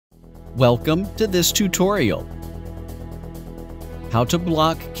Welcome to this tutorial. How to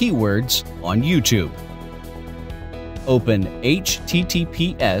block keywords on YouTube. Open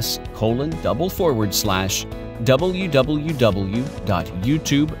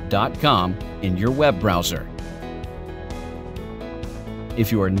https://www.youtube.com in your web browser.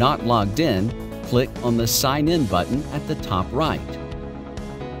 If you are not logged in, click on the Sign In button at the top right.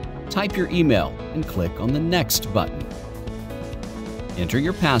 Type your email and click on the Next button. Enter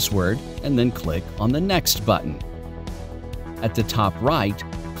your password and then click on the Next button. At the top right,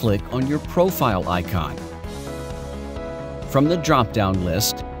 click on your profile icon. From the drop-down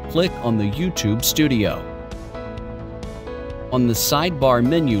list, click on the YouTube Studio. On the sidebar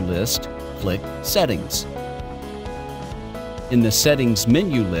menu list, click Settings. In the Settings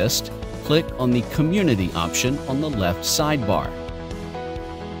menu list, click on the Community option on the left sidebar.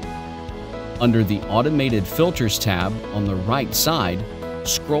 Under the Automated Filters tab on the right side,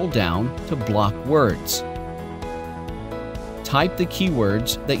 scroll down to Block Words. Type the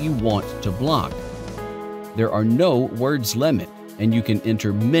keywords that you want to block. There are no words limit, and you can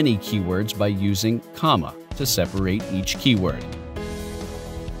enter many keywords by using comma to separate each keyword.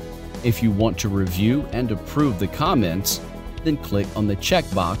 If you want to review and approve the comments, then click on the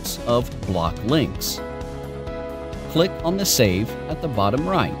checkbox of Block Links. Click on the Save at the bottom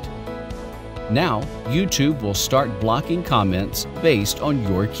right. Now, YouTube will start blocking comments based on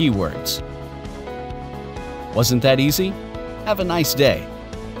your keywords. Wasn't that easy? Have a nice day.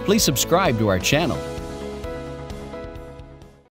 Please subscribe to our channel